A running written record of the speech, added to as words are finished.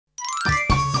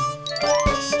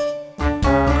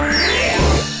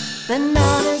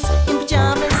Bananas in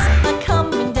pyjamas are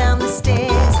coming down the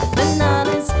stairs.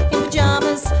 Bananas in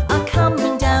pyjamas are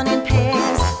coming down in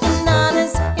pairs.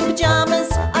 Bananas in pyjamas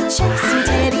are chasing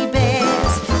teddy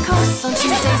bears. 'Cause on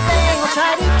Tuesdays they will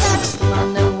try to catch them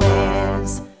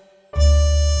unawares.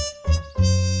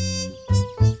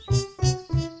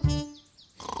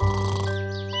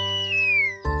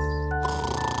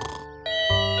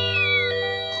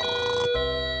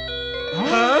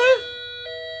 Huh?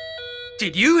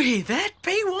 Did you hear that,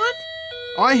 B1?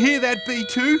 I hear that,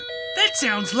 B2. That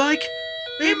sounds like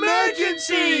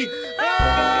emergency!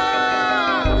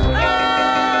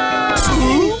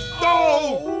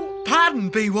 Oh! Pardon,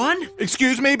 B1.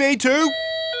 Excuse me, B2.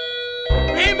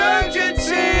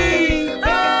 Emergency!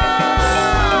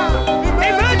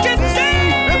 Emergency!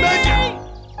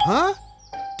 Huh?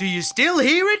 Do you still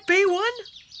hear it, B1?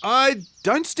 I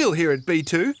don't still hear it,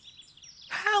 B2.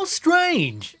 How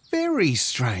strange. Very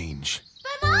strange.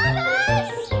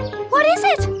 Bananas! What is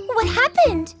it? What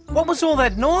happened? What was all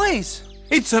that noise?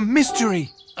 It's a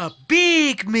mystery. A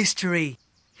big mystery.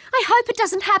 I hope it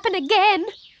doesn't happen again.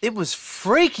 It was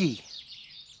freaky.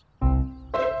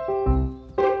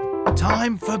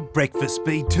 Time for breakfast,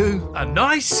 B2. A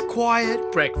nice,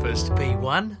 quiet breakfast,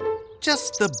 B1.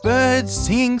 Just the birds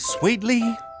singing sweetly.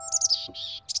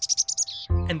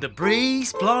 And the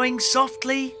breeze blowing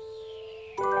softly.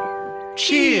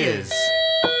 Cheers!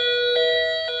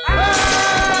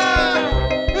 Ah!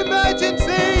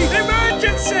 Emergency!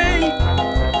 Emergency!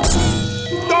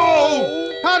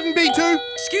 No! Pardon, B2.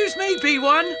 Excuse me,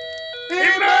 B1.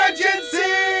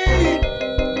 Emergency!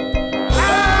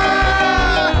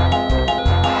 Ah!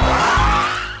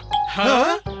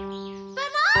 Huh?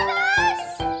 Bananas!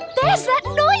 There's that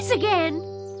noise again.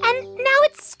 And now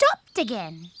it's stopped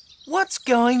again. What's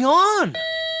going on?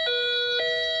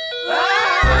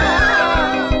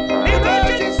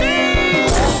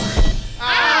 Emergency!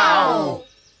 Ow!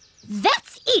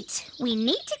 That's it. We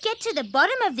need to get to the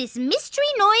bottom of this mystery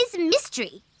noise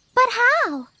mystery. But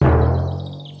how?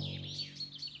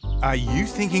 Are you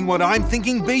thinking what I'm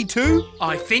thinking, B2?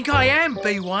 I think I am,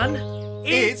 B1.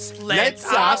 It's Let's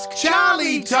Ask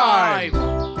Charlie time!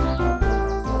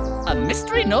 A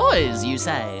mystery noise, you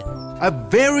say? A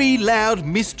very loud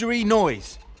mystery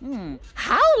noise.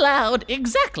 How loud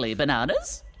exactly,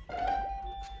 Bananas?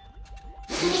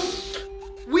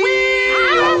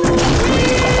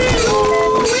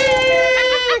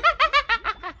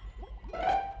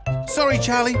 Sorry,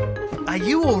 Charlie. Are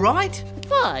you all right?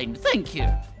 Fine, thank you.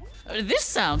 This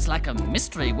sounds like a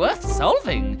mystery worth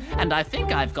solving, and I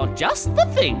think I've got just the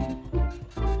thing.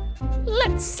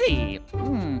 Let's see.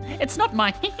 It's not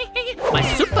my my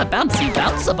super bouncy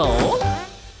bouncer ball,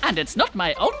 and it's not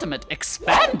my ultimate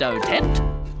expando tent.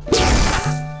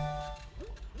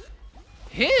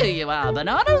 Here you are,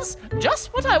 Bananas.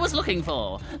 Just what I was looking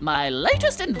for. My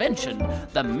latest invention,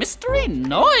 the mystery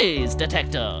noise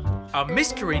detector. A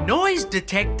mystery noise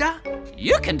detector?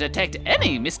 You can detect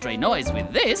any mystery noise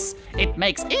with this. It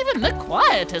makes even the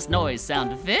quietest noise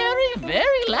sound very,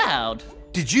 very loud.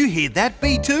 Did you hear that,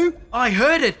 B2? I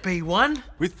heard it, B1.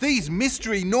 With these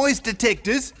mystery noise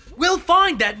detectors, We'll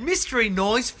find that mystery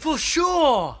noise for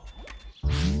sure.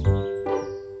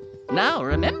 Now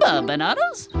remember,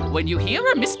 Bananas, when you hear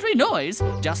a mystery noise,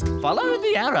 just follow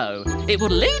the arrow. It will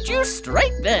lead you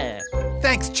straight there.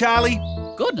 thanks, Charlie.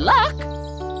 Good luck.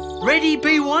 Ready,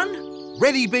 B1?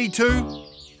 Ready, B2?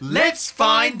 Let's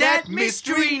find that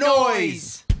mystery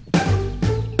noise.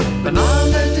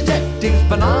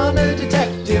 Banana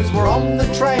detectives, we're on the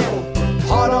trail,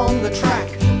 hot on the track.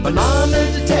 Banana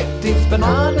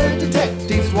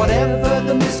detectives, whatever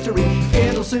the mystery,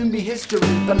 it'll soon be history.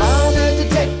 Banana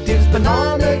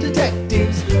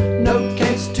detectives, no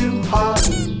case too hard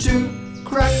to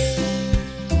crack.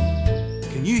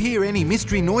 Can you hear any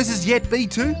mystery noises yet,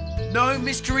 B2? No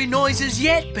mystery noises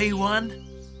yet, B1.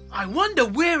 I wonder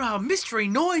where our mystery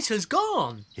noise has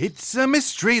gone. It's a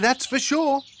mystery, that's for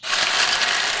sure.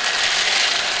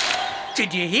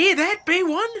 Did you hear that,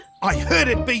 B1? I heard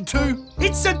it, B2.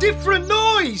 It's a different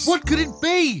noise. What could it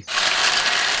be?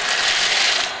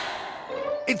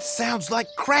 It sounds like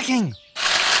cracking.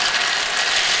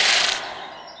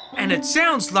 And it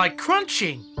sounds like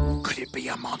crunching. Could it be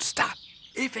a monster?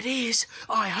 If it is,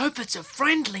 I hope it's a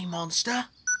friendly monster.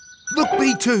 Look,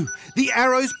 B2, the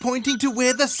arrow's pointing to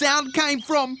where the sound came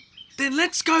from. Then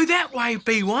let's go that way,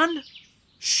 B1.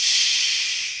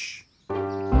 Shh.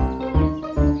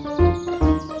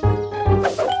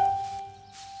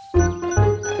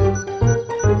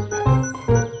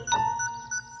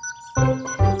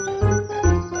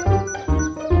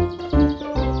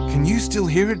 Can you still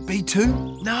hear it,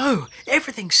 B2? No,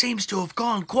 everything seems to have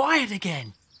gone quiet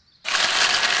again.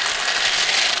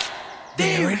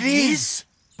 There it is.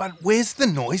 But where's the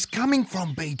noise coming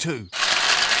from, B2?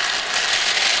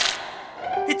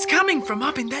 It's coming from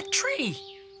up in that tree.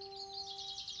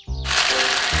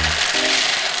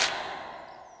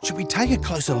 Should we take a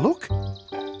closer look?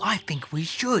 I think we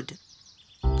should.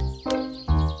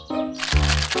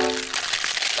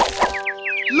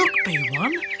 Look,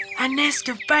 B1, a nest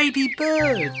of baby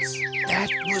birds. That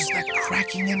was the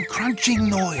cracking and crunching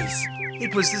noise.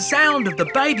 It was the sound of the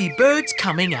baby birds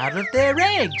coming out of their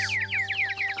eggs.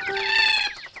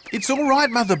 It's all right,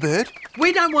 Mother Bird.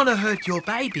 We don't want to hurt your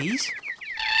babies.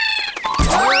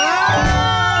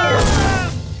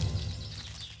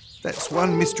 That's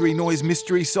one mystery noise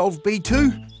mystery solved,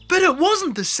 B2. But it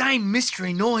wasn't the same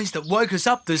mystery noise that woke us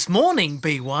up this morning,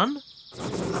 B1.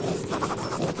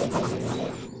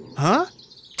 Huh?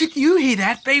 Did you hear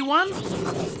that, B1?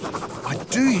 I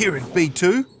do hear it,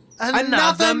 B2.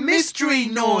 Another mystery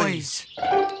noise.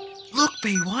 Look,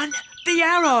 B1, the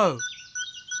arrow.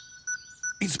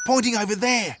 It's pointing over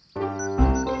there.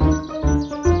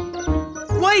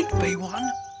 Wait, B1.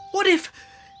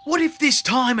 What if this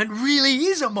time it really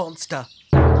is a monster?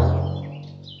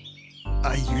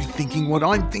 Are you thinking what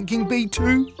I'm thinking,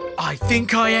 B2? I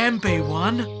think I am,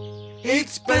 B1.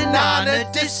 It's banana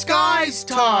disguise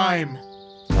time.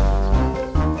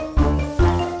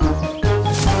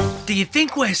 Do you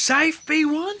think we're safe,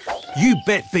 B1? You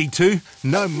bet, B2.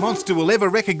 No monster will ever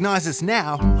recognise us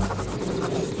now.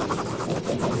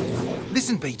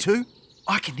 Listen, B2.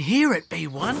 I can hear it,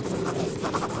 B1.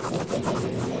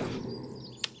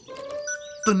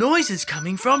 The noise is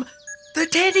coming from the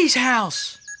Teddy's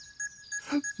house.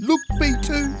 Look,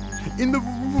 B2. In the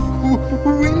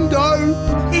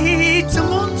window. It's a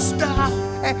monster.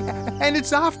 And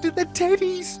it's after the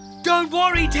Teddies. Don't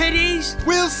worry, Teddies.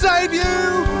 We'll save you!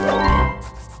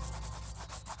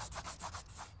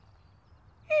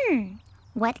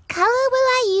 What colour will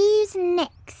I use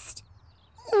next?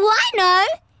 Oh, I know!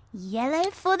 Yellow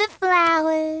for the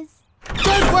flowers.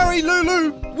 Don't worry,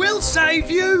 Lulu. We'll save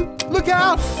you. Look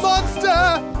out,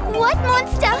 monster! What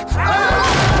monster?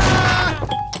 Ah!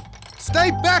 Stay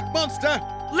back, monster!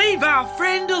 Leave our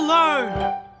friend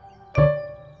alone.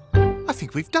 I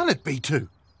think we've done it, B2.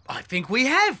 I think we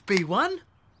have, B1.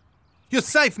 You're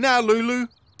safe now, Lulu.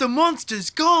 The monster's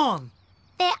gone.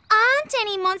 There aren't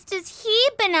any monsters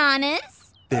here,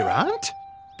 Bananas. There aren't?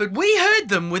 But we heard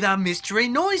them with our mystery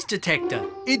noise detector.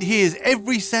 It hears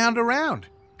every sound around.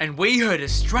 And we heard a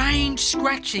strange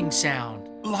scratching sound.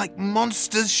 Like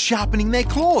monsters sharpening their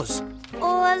claws.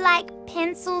 Or like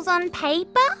pencils on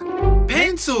paper?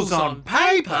 Pencils on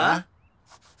paper?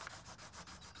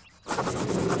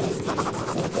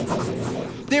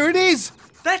 There it is!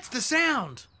 That's the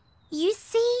sound. You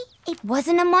see, it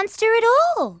wasn't a monster at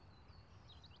all.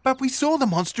 But we saw the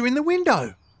monster in the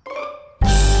window.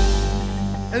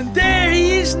 And there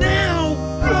he is now.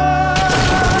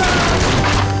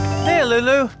 There,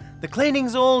 Lulu. The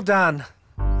cleaning's all done.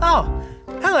 Oh,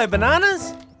 hello,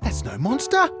 Bananas. That's no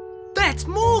monster. That's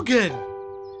Morgan.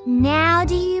 Now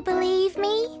do you believe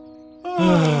me?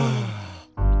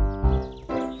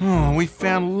 Oh, we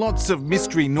found lots of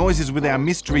mystery noises with our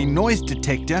mystery noise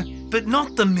detector. But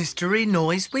not the mystery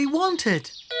noise we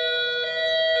wanted.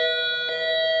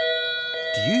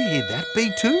 Do you hear that,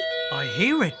 B2? I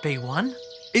hear it, B1.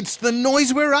 It's the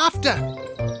noise we're after.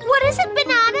 What is it,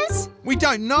 Bananas? We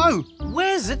don't know.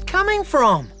 Where's it coming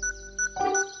from?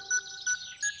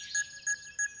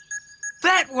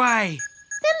 That way.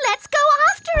 Then let's go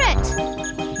after it.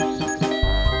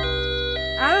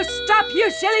 Oh, stop, you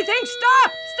silly thing!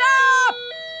 Stop! Stop!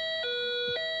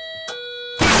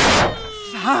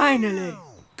 Finally.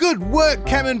 Good work,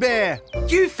 Camembert.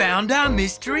 You found our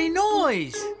mystery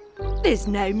noise. There's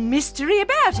no mystery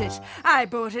about it. I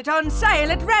bought it on sale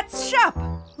at Rat's shop.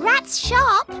 Rat's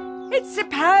shop? It's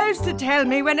supposed to tell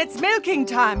me when it's milking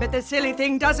time, but the silly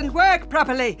thing doesn't work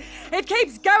properly. It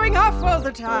keeps going off all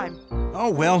the time. Oh,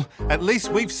 well, at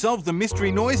least we've solved the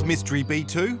mystery noise mystery,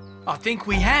 B2. I think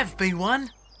we have,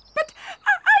 B1. But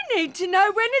I need to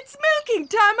know when it's milking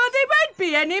time or there won't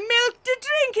be any milk to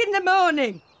drink in the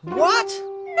morning. What?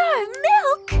 No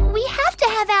milk. We have to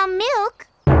have our milk.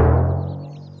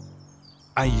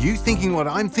 Are you thinking what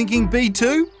I'm thinking,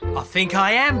 B2? I think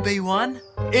I am, B1.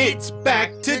 It's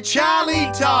back to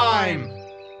Charlie time!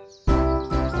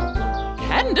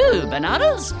 Can do,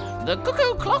 Bananas. The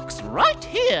cuckoo clock's right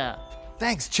here.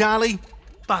 Thanks, Charlie.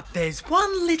 But there's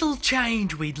one little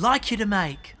change we'd like you to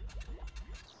make.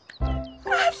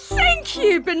 Thank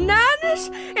you, Bananas.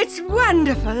 It's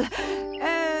wonderful.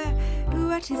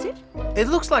 What is it? It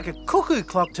looks like a cuckoo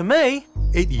clock to me.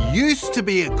 It used to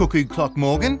be a cuckoo clock,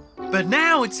 Morgan. But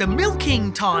now it's a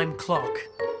milking time clock.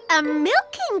 A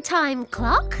milking time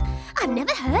clock? I've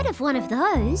never heard of one of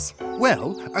those.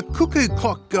 Well, a cuckoo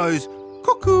clock goes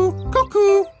cuckoo,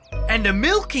 cuckoo. And a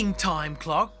milking time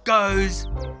clock goes...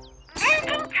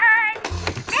 Milking time!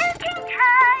 Milking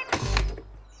time!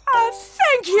 Oh,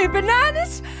 thank you,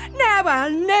 Bananas. Now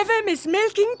I'll never miss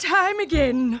milking time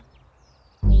again.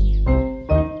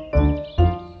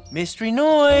 Mystery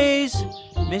noise!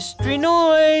 Mystery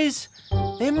noise!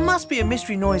 There must be a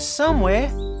mystery noise somewhere.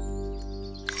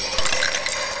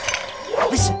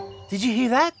 Listen, did you hear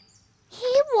that?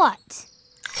 Hear what?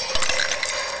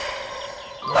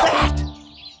 That!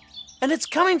 And it's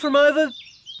coming from over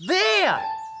there!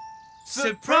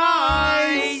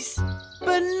 Surprise!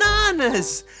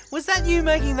 Bananas! Was that you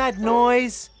making that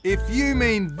noise? If you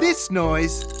mean this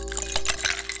noise,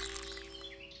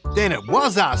 then it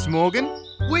was us, Morgan.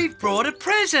 We've brought a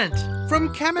present.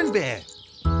 From Camembert.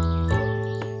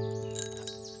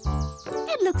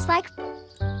 It looks like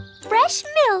fresh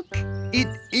milk. It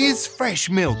is fresh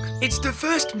milk. It's the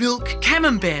first milk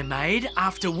Camembert made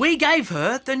after we gave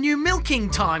her the new milking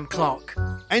time clock.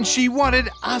 And she wanted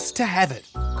us to have it.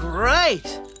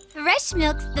 Great! Fresh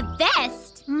milk's the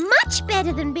best. Much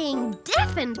better than being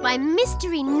deafened by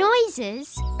mystery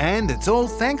noises. And it's all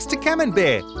thanks to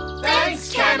Camembert.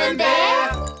 Thanks,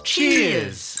 Camembert!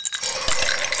 Cheers!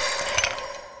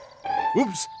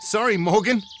 Oops, sorry,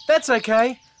 Morgan. That's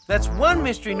okay. That's one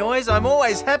mystery noise I'm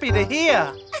always happy to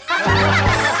hear.